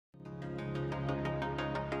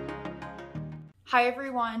Hi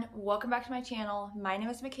everyone, welcome back to my channel. My name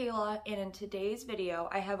is Michaela, and in today's video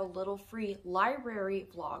I have a little free library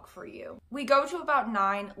vlog for you. We go to about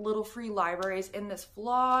 9 little free libraries in this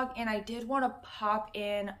vlog, and I did want to pop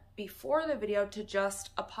in before the video to just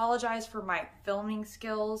apologize for my filming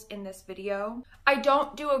skills in this video. I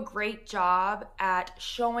don't do a great job at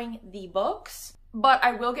showing the books, but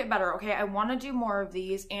I will get better, okay? I want to do more of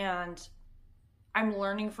these, and I'm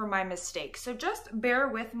learning from my mistakes. So just bear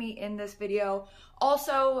with me in this video.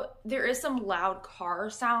 Also, there is some loud car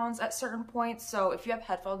sounds at certain points, so if you have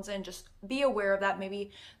headphones in, just be aware of that.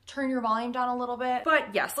 Maybe turn your volume down a little bit.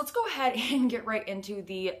 But yes, let's go ahead and get right into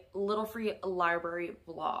the Little Free Library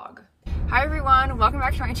vlog. Hi everyone, welcome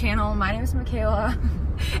back to my channel. My name is Michaela,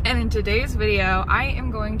 and in today's video, I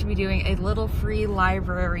am going to be doing a Little Free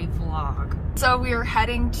Library vlog. So we are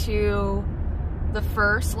heading to the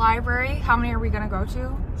first library. How many are we gonna go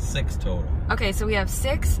to? 6 total. Okay, so we have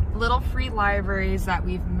 6 little free libraries that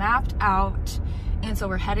we've mapped out, and so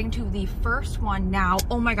we're heading to the first one now.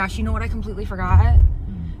 Oh my gosh, you know what I completely forgot?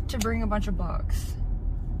 To bring a bunch of books.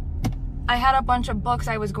 I had a bunch of books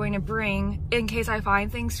I was going to bring in case I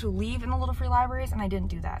find things to leave in the little free libraries, and I didn't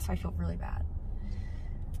do that, so I feel really bad.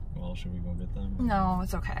 Well, should we go get them? No,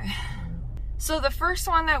 it's okay. So the first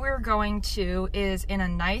one that we're going to is in a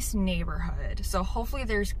nice neighborhood. So hopefully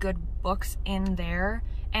there's good books in there.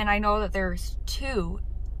 And I know that there's 2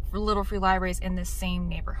 little free libraries in this same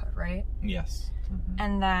neighborhood, right? Yes. Mm-hmm.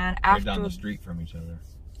 And then after... right down the street from each other.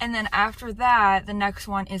 And then after that, the next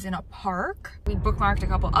one is in a park. We bookmarked a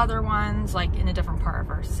couple other ones, like in a different part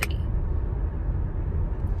of our city.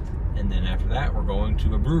 And then after that, we're going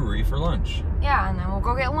to a brewery for lunch. Yeah, and then we'll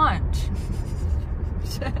go get lunch.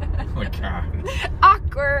 Oh my god.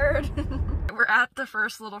 Awkward. We're at the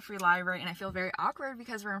first little free library, and I feel very awkward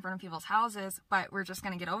because we're in front of people's houses, but we're just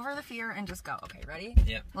gonna get over the fear and just go. Okay, ready?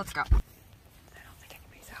 Yep. Let's go. I don't think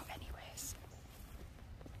anybody's out anyways.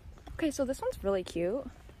 Okay, so this one's really cute.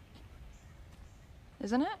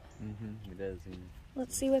 Isn't it? Mm-hmm, it is. Yeah.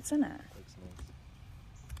 Let's see what's in it. Looks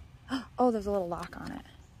nice. Oh, there's a little lock on it.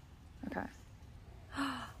 Okay.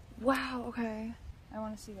 Wow, okay. I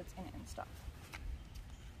want to see what's in it and stuff.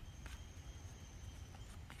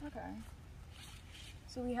 Okay.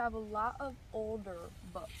 So we have a lot of older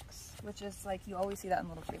books, which is like, you always see that in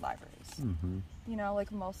little free libraries. Mm-hmm. You know,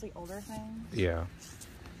 like mostly older things. Yeah.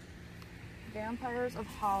 Vampires of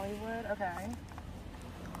Hollywood, okay.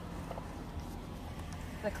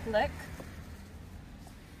 The Click.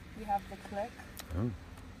 We have The Click. Oh.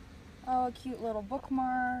 Oh, a cute little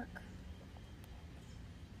bookmark.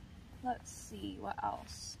 Let's see, what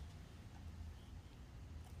else?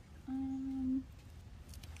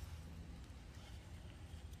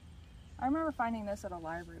 I remember finding this at a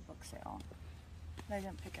library book sale, but I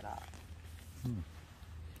didn't pick it up.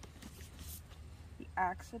 The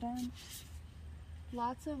Accident.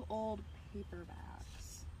 Lots of old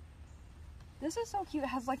paperbacks. This is so cute. It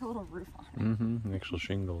has like a little roof on it. Mm-hmm. Actual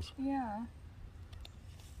shingles. Yeah.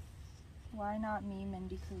 Why Not Me,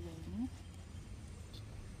 Mindy Kaling.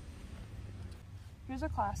 Here's a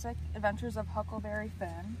classic, Adventures of Huckleberry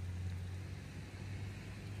Finn.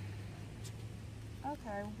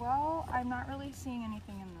 Okay, well, I'm not really seeing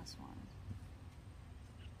anything in this one.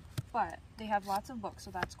 But they have lots of books,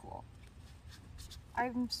 so that's cool.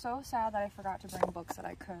 I'm so sad that I forgot to bring books that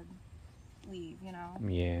I could leave, you know?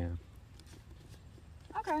 Yeah.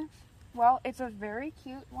 Okay. Well, it's a very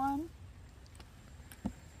cute one.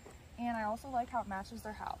 And I also like how it matches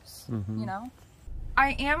their house, you know?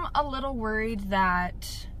 I am a little worried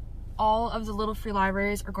that all of the little free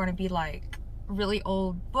libraries are going to be like really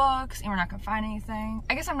old books and we're not gonna find anything.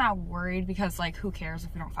 I guess I'm not worried because like who cares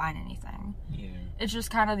if we don't find anything. Yeah. It's just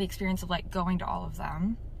kind of the experience of like going to all of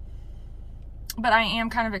them. But I am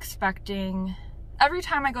kind of expecting, every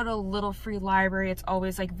time I go to a little free library, it's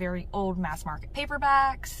always like very old mass market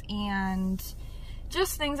paperbacks and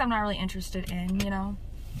just things I'm not really interested in, you know?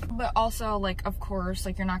 But also, like, of course,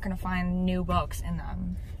 like, you're not going to find new books in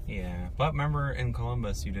them. Yeah, but remember in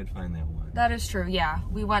Columbus, you did find that one. That is true, yeah.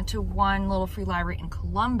 We went to one little free library in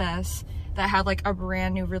Columbus that had, like, a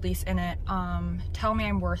brand new release in it. Tell Me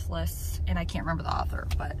I'm Worthless, and I can't remember the author,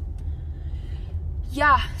 but...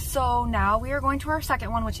 yeah, so now we are going to our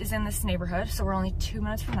second one, which is in this neighborhood, so we're only 2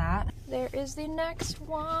 minutes from that. There is the next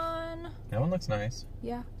one. That one looks nice.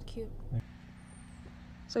 Yeah, cute.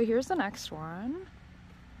 So here's the next one.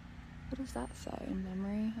 What does that say? In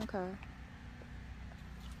memory? Okay.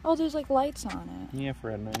 Oh, there's like lights on it. Yeah, for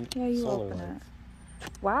at night. Yeah, you Solar open lights.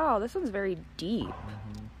 it. Wow, this one's very deep.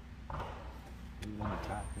 Even on the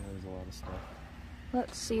top, yeah, there's a lot of stuff.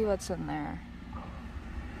 Let's see what's in there.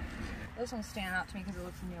 This one's standing out to me because it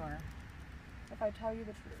looks newer. if I tell you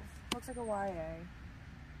the truth. Looks like a YA.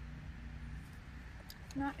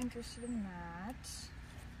 Not interested in that.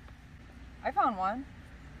 I found one.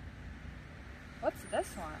 What's this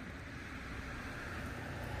one?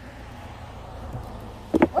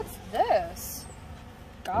 What's this?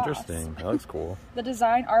 Goss. Interesting. That looks cool. The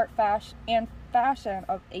design, art, fashion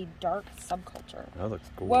of a dark subculture. That looks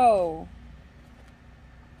cool. Whoa.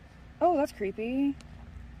 Oh, that's creepy.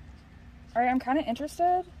 Alright, I'm kind of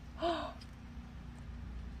interested.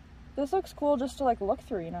 This looks cool just to like look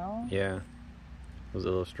through, you know? Yeah. Those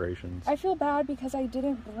illustrations. I feel bad because I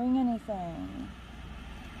didn't bring anything.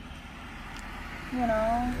 You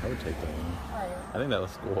know? I would take that one. Alright. I think that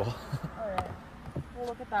looks cool. Alright. We'll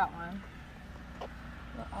look at that one.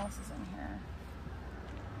 What else is in here?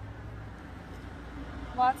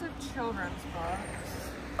 Lots of children's books.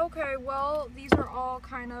 Okay, well, these are all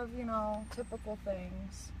kind of, you know, typical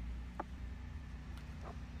things.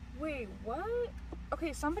 Wait, what?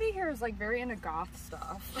 Okay, somebody here is like very into goth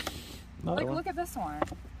stuff. Like, look at this one.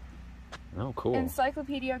 Oh, cool.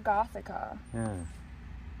 Encyclopedia Gothica. Yeah.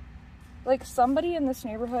 Like, somebody in this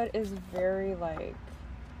neighborhood is very, like,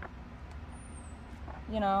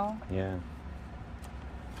 you know? Yeah.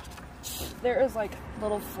 There is, like,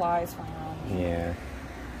 little flies flying around. Yeah.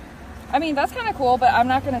 I mean, that's kind of cool, but I'm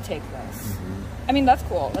not going to take this. I mean, that's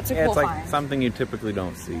cool. That's a cool it's like find. something you typically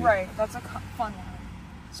don't see. Right. That's a fun one.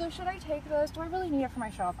 So should I take this? Do I really need it for my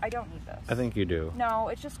shelf? I don't need this. I think you do. No,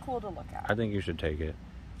 it's just cool to look at. I think you should take it.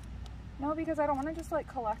 No, because I don't want to just, like,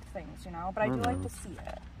 collect things, you know? But I do like to see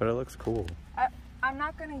it. But it looks cool. I'm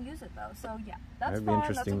not going to use it, though. So, yeah. That's That'd be fun. That's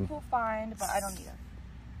a interesting. cool find, but I don't need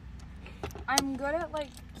it. I'm good at, like,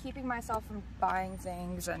 keeping myself from buying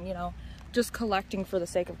things and, you know, just collecting for the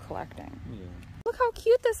sake of collecting. Yeah. Look how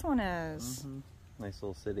cute this one is. Nice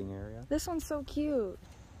little sitting area. This one's so cute.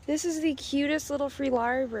 This is the cutest little free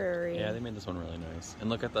library. Yeah, they made this one really nice. And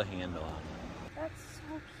look at the handle on it. That's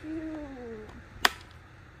so cute.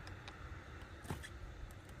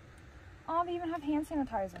 Oh, they even have hand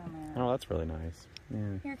sanitizer in there. Oh, that's really nice.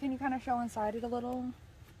 Yeah. Here, can you kind of show inside it a little?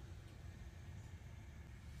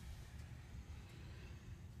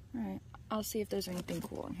 Alright, I'll see if there's anything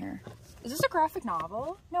cool in here. Is this a graphic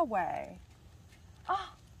novel? No way.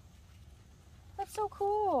 Oh, that's so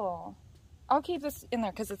cool. I'll keep this in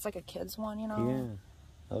there because it's like a kid's one, you know? Yeah,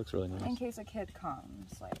 that looks really nice. In case a kid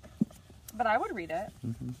comes, like. But I would read it.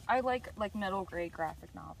 I like middle grade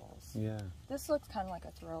graphic novels. Yeah. This looks kind of like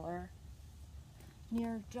a thriller.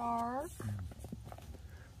 Near Dark.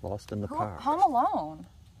 Lost in the Park. Home Alone.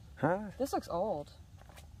 Huh? This looks old.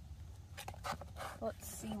 Let's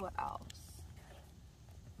see what else.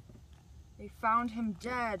 They found him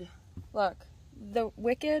dead. Look. The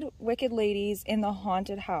Wicked Ladies in the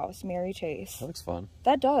Haunted House, Mary Chase. That looks fun.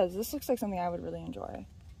 That does. This looks like something I would really enjoy.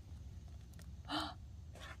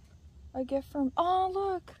 A gift from... Oh,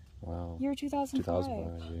 look. Wow. Year 2005.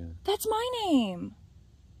 2005, yeah. That's my name.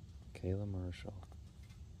 Kayla Marshall.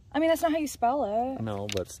 I mean, that's not how you spell it. No,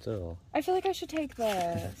 but still. I feel like I should take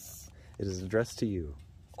this. It is addressed to you.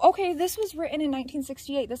 Okay, this was written in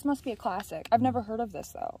 1968. This must be a classic. I've never heard of this,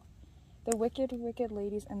 though. The Wicked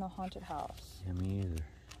Ladies in the Haunted House. Yeah, me either.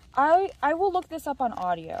 I will look this up on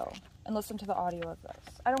audio and listen to the audio of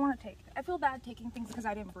this. I don't want to take it. I feel bad taking things because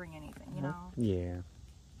I didn't bring anything, you know? Yeah.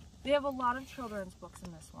 They have a lot of children's books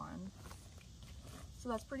in this one. So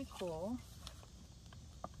that's pretty cool.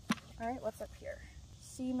 Alright, what's up here?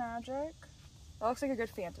 Sea Magic. That looks like a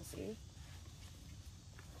good fantasy.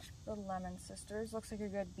 The Lemon Sisters. Looks like a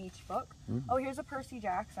good beach book. Oh, here's a Percy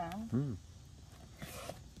Jackson.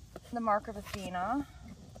 The Mark of Athena.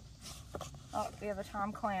 Oh, we have a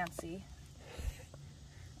Tom Clancy.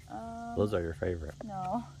 Those are your favorite.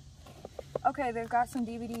 No. Okay, they've got some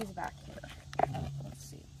DVDs back here. Let's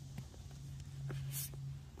see.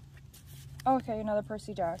 Okay, another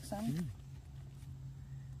Percy Jackson.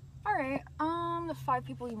 Alright, The 5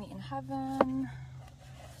 People You Meet in Heaven.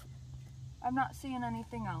 I'm not seeing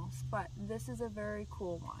anything else, but this is a very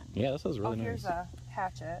cool one. Yeah, this is really nice. Here's a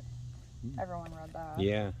Hatchet. Everyone read that.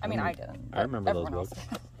 Yeah. I mean, I didn't. I remember those everyone books.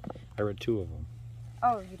 else I read 2 of them.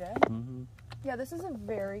 Oh, you did? Yeah, this is a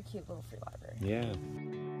very cute little free library. Yeah.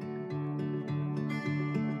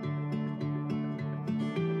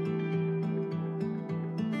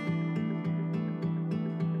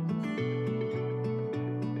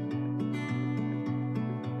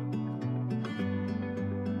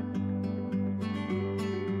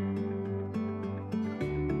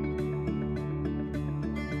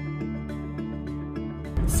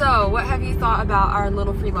 So, what have you thought about our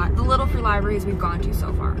little free libraries we've gone to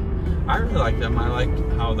so far? I really like them. I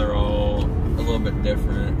like how they're all a little bit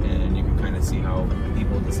different and you can kind of see how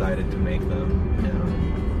people decided to make them.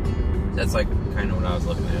 That's like kind of what I was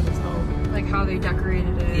looking at, is how they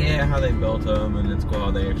decorated it. Yeah, how they built them, and it's cool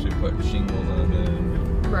how they actually put shingles on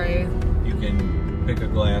them. Right. You can pick a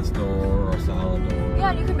glass door or a solid door. Yeah,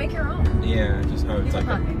 and you can make your own. Yeah, just how it's like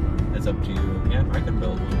it's up to you. Yeah, I could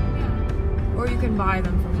build one. Yeah. Or you can buy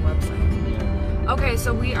them from the website. Yeah. Okay,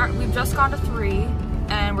 so we've just gone to 3,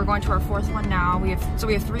 and we're going to our 4th one now. We have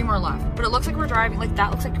 3 more left. But it looks like we're driving. Like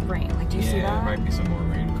that looks like rain. Like, do you see that? Yeah, there might be some more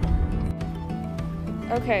rain coming.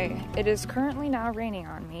 Okay, it is currently now raining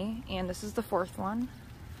on me, and this is the 4th one.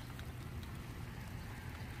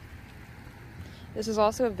 This is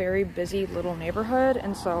also a very busy little neighborhood,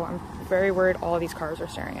 and so I'm very worried all of these cars are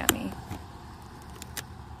staring at me.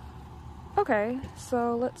 Okay,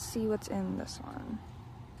 so let's see what's in this one.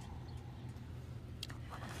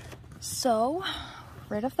 So,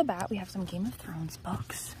 right off the bat, we have some Game of Thrones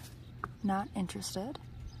books. Not interested.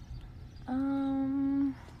 I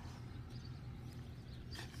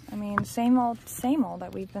mean, same old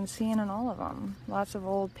that we've been seeing in all of them. Lots of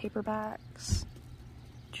old paperbacks,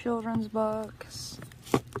 children's books.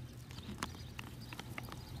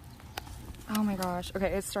 Oh my gosh.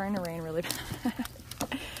 Okay, it's starting to rain really bad.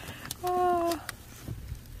 Oh.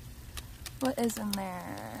 What is in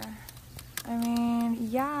there? I mean,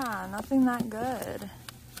 yeah, nothing that good.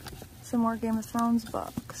 Some more Game of Thrones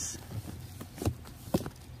books.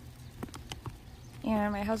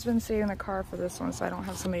 And my husband's stayed in the car for this one, so I don't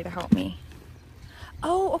have somebody to help me.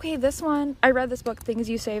 Oh, okay, this one. I read this book, Things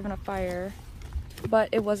You Save in a Fire, but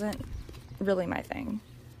it wasn't really my thing.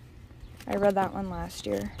 I read that one last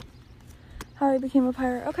year. How I Became a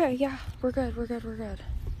Pirate. Okay, yeah, we're good.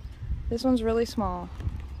 This one's really small.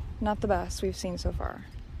 Not the best we've seen so far.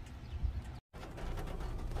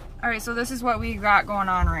 Alright, so this is what we got going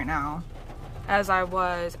on right now, as I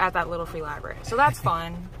was at that little free library. So that's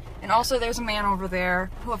fun. And also there's a man over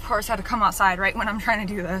there who of course had to come outside right when I'm trying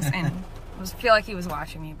to do this, and I feel like he was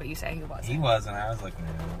watching me, but you say he wasn't. He wasn't, I was looking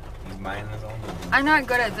at him. He's minding his own business. I'm not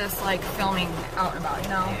good at this, like, filming out and about, you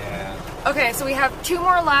know? Yeah. Okay, so we have 2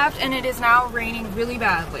 more left, and it is now raining really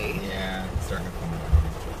badly. Yeah, it's starting to come down.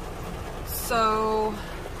 So,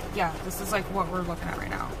 yeah, this is like what we're looking at right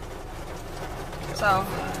now. So.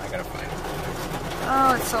 I gotta find it.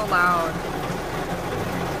 Oh, it's so loud.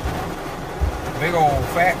 Big old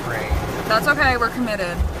fat rain. That's okay, we're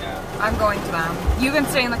committed. Yeah. I'm going to them. You can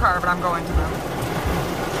stay in the car, but I'm going to them.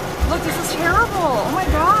 Look, this is terrible. Oh my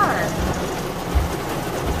god.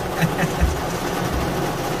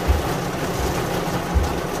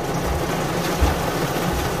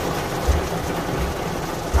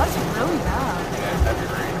 That's really bad. Yeah, heavy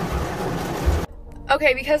rain.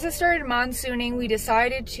 Okay, because it started monsooning, we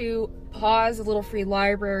decided to pause the little free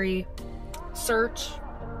library search,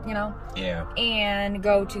 you know? Yeah. And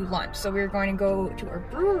go to lunch. So we're going to go to our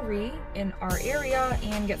brewery in our area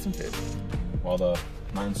and get some food. While the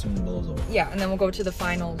monsoon blows over. Yeah, and then we'll go to the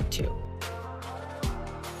final 2.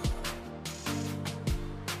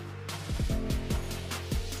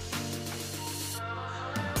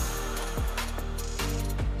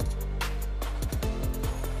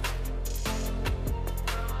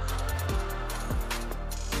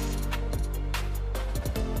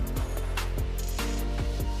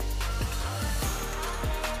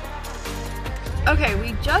 Okay,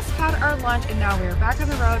 we just had our lunch and now we're back on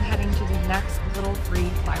the road heading to the next little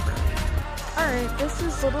free library. Alright, this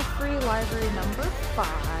is little free library number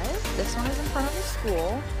 5. This one is in front of the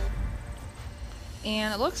school.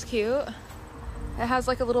 And it looks cute. It has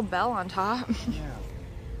like a little bell on top. Yeah.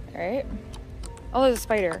 Alright. Oh, there's a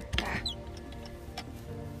spider.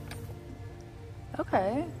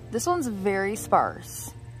 Okay. This one's very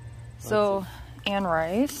sparse. So, and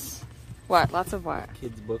rice. What? Lots of what?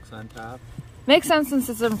 Kids' books on top. Makes sense since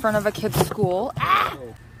it's in front of a kid's school. Ah!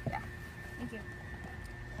 Oh. Yeah. Thank you.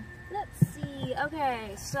 Let's see.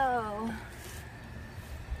 Okay, so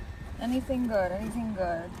anything good? Anything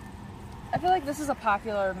good? I feel like this is a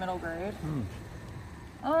popular middle grade.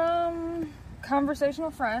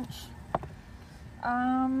 Conversational French.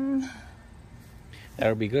 That'll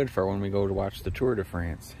be good for when we go to watch the Tour de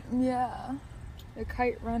France. Yeah. The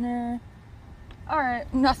Kite Runner. All right,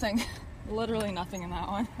 nothing. Literally nothing in that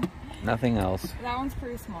one. Nothing else. That one's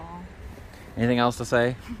pretty small. Anything else to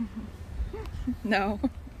say? No.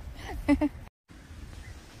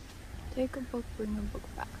 Take a book, bring a book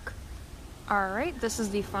back. Alright, this is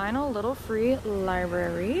the final little free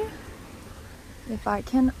library. If I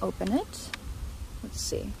can open it. Let's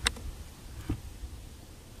see.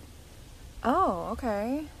 Oh,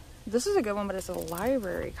 okay. This is a good one, but it's a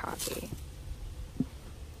library copy.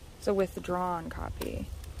 It's a withdrawn copy.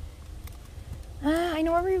 I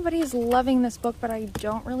know everybody's loving this book, but I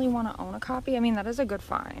don't really want to own a copy. I mean, that is a good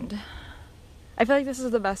find. I feel like this is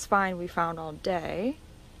the best find we found all day,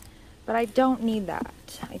 but I don't need that.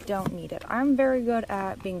 I don't need it. I'm very good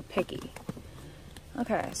at being picky.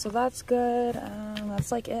 Okay, so that's good.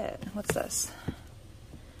 That's like it. What's this?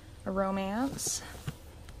 A romance.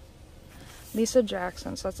 Lisa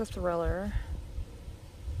Jackson, so that's a thriller.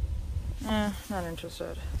 Not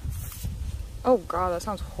interested. Oh god, that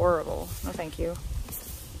sounds horrible. No thank you.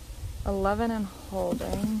 11 and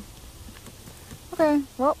holding. Okay,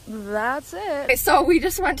 well, that's it. Okay, so we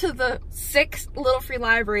just went to the 6 little free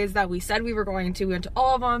libraries that we said we were going to. We went to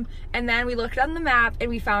all of them, and then we looked on the map and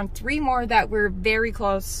we found 3 more that were very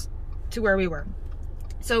close to where we were.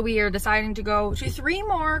 So we are deciding to go to 3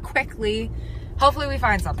 more quickly. Hopefully we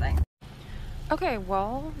find something. Okay,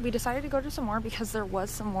 well, we decided to go to some more because there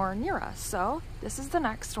was some more near us. So this is the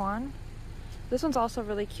next one. This one's also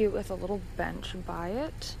really cute with a little bench by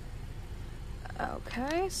it.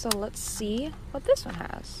 Okay, so let's see what this one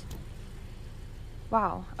has.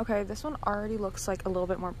 Wow, okay, this one already looks like a little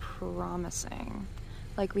bit more promising.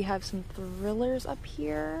 Like we have some thrillers up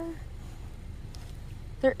here.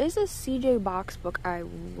 There is a CJ Box book I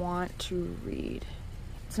want to read.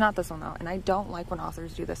 It's not this one though, and I don't like when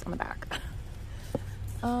authors do this on the back.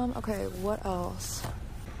 Okay, what else?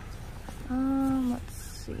 Let's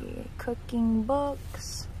see, cooking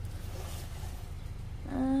books.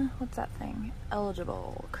 What's that thing?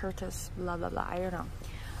 Eligible, Curtis, blah, blah, blah, I don't know.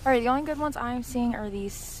 All right, the only good ones I'm seeing are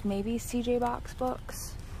these maybe CJ Box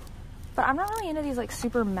books, but I'm not really into these like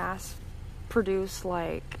super mass produced,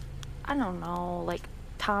 like, I don't know, like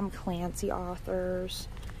Tom Clancy authors.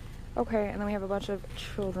 Okay, and then we have a bunch of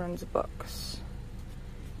children's books.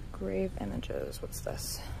 Grave Images, what's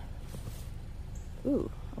this?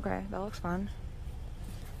 Ooh, okay, that looks fun.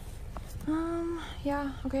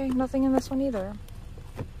 Yeah, okay, nothing in this one either.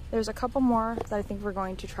 There's a couple more that I think we're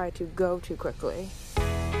going to try to go to quickly.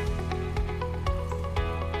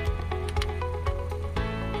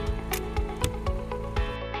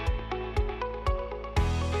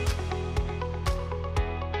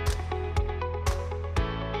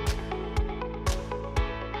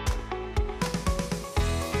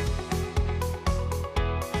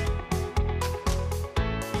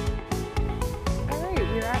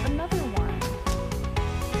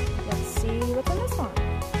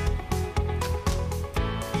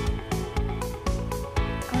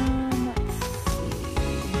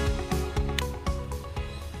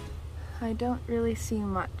 I don't really see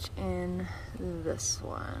much in this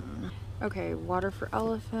one. Okay, Water for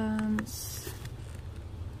Elephants.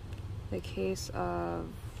 The Case of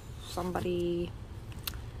Somebody.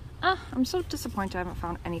 I'm so disappointed I haven't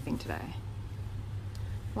found anything today.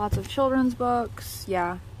 Lots of children's books.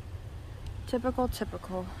 Yeah. Typical.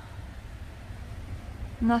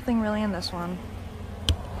 Nothing really in this one.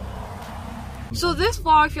 So this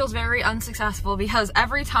vlog feels very unsuccessful because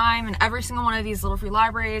every time in every single one of these little free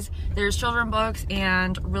libraries, there's children books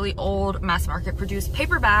and really old mass market produced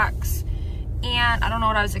paperbacks. And I don't know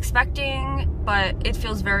what I was expecting, but it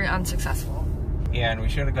feels very unsuccessful. Yeah, and we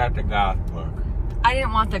should have got the goth book. I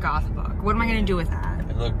didn't want the goth book. What am I going to do with that?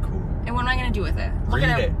 It looked cool. And what am I going to do with it?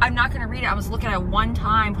 Read it. I'm not going to read it. I was looking at it one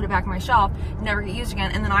time, put it back on my shelf, never get used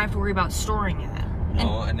again, and then I have to worry about storing it.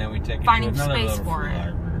 And then we take it finding to another space little for free it.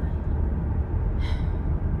 library.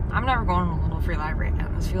 I'm never going to a little free library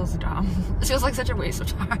again. This feels dumb. This feels like such a waste of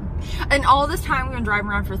time. And all this time we've been driving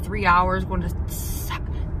around for 3 hours, going to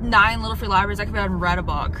 9 little free libraries. I could have read a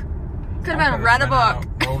book. Could have read a book.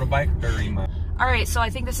 Rode a bike 30 miles. Alright, so I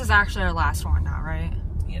think this is actually our last one now, right?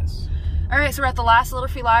 Yes. Alright, so we're at the last little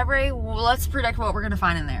free library. Well, let's predict what we're going to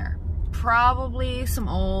find in there. Probably some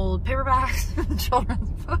old paperbacks and children's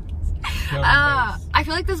books. I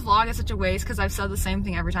feel like this vlog is such a waste because I've said the same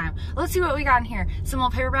thing every time. Let's see what we got in here. Some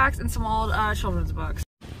old paperbacks and some old children's books.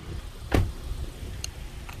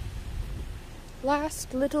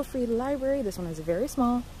 Last little free library. This one is very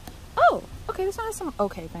small. Oh, okay, this one has some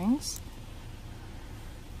okay things.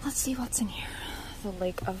 Let's see what's in here. The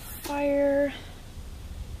Lake of Fire.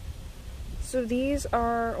 So these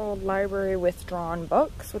are old library withdrawn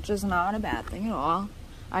books, which is not a bad thing at all.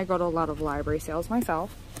 I go to a lot of library sales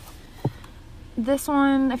myself. This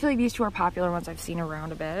one, I feel like these two are popular ones I've seen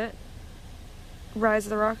around a bit. Rise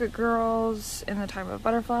of the Rocket Girls, In the Time of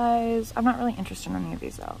Butterflies. I'm not really interested in any of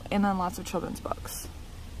these though. And then lots of children's books.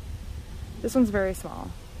 This one's very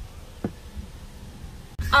small.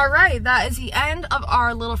 Alright, that is the end of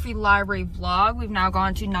our Little Free Library vlog. We've now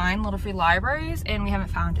gone to 9 Little Free Libraries and we haven't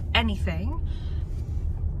found anything.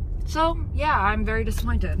 So, yeah, I'm very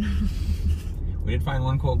disappointed. We did find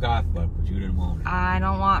one cool goth book, but you didn't want it. I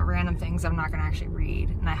don't want random things I'm not going to actually read,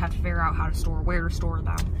 and I have to figure out where to store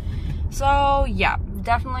them. So, yeah,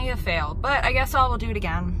 definitely a fail. But I guess we'll do it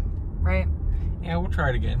again, right? Yeah, we'll try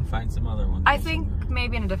it again, find some other ones. I think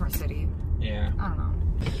maybe in a different city. Yeah. I don't know.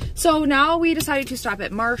 So now we decided to stop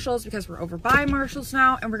at Marshall's because we're over by Marshall's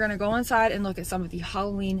now, and we're going to go inside and look at some of the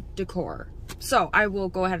Halloween decor. So I will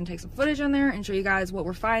go ahead and take some footage in there and show you guys what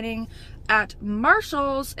we're finding at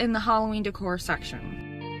Marshall's in the Halloween decor section.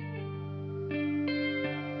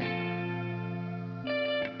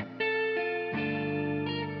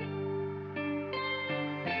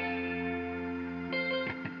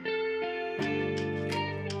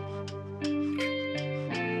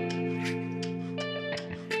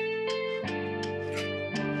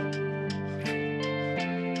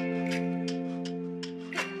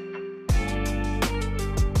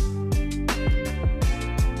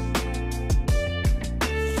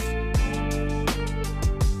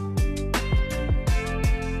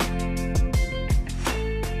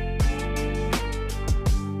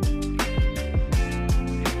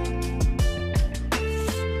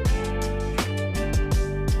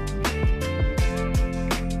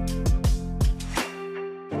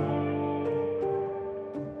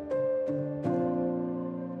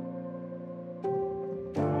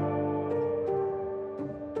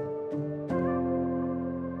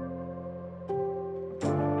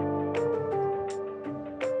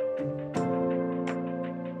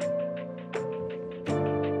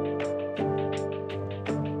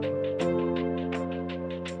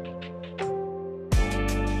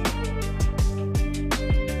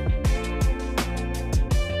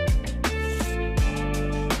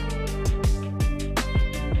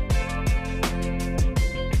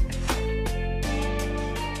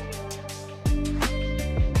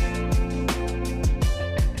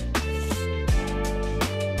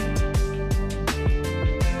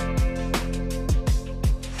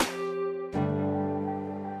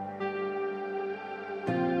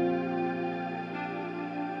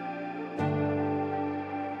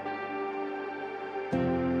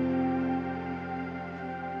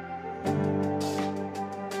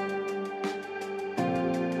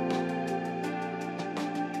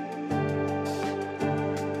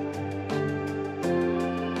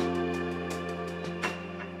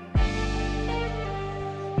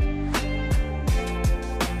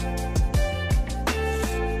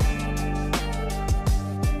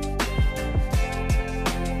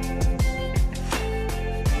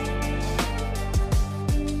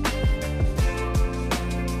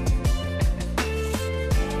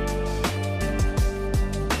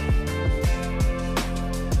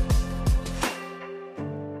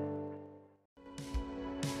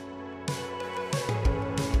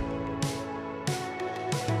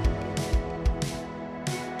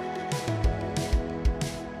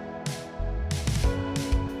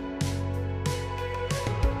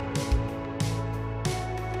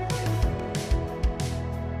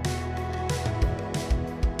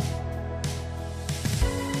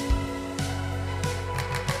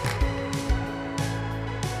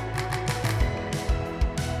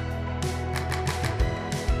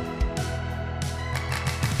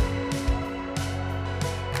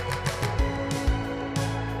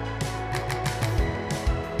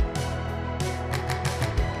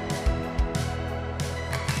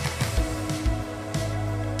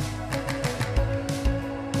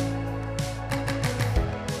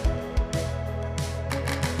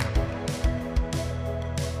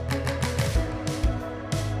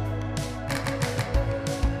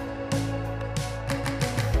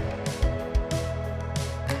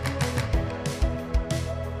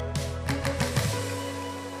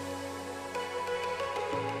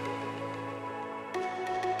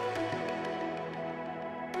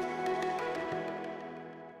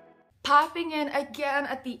 Popping in again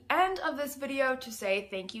at the end of this video to say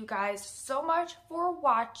thank you guys so much for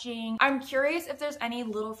watching. I'm curious if there's any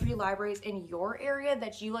little free libraries in your area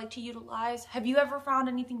that you like to utilize. Have you ever found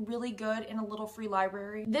anything really good in a little free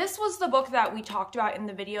library? This was the book that we talked about in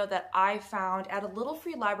the video that I found at a little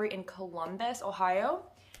free library in Columbus, Ohio.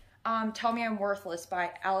 Tell Me I'm Worthless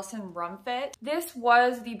by Allison Rumfitt. This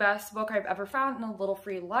was the best book I've ever found in a little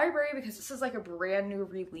free library because this is like a brand new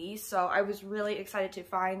release, so I was really excited to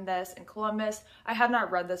find this in Columbus. I have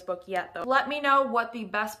not read this book yet though. Let me know what the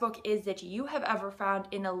best book is that you have ever found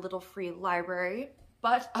in a little free library.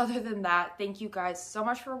 But other than that, thank you guys so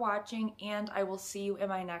much for watching, and I will see you in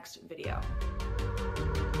my next video.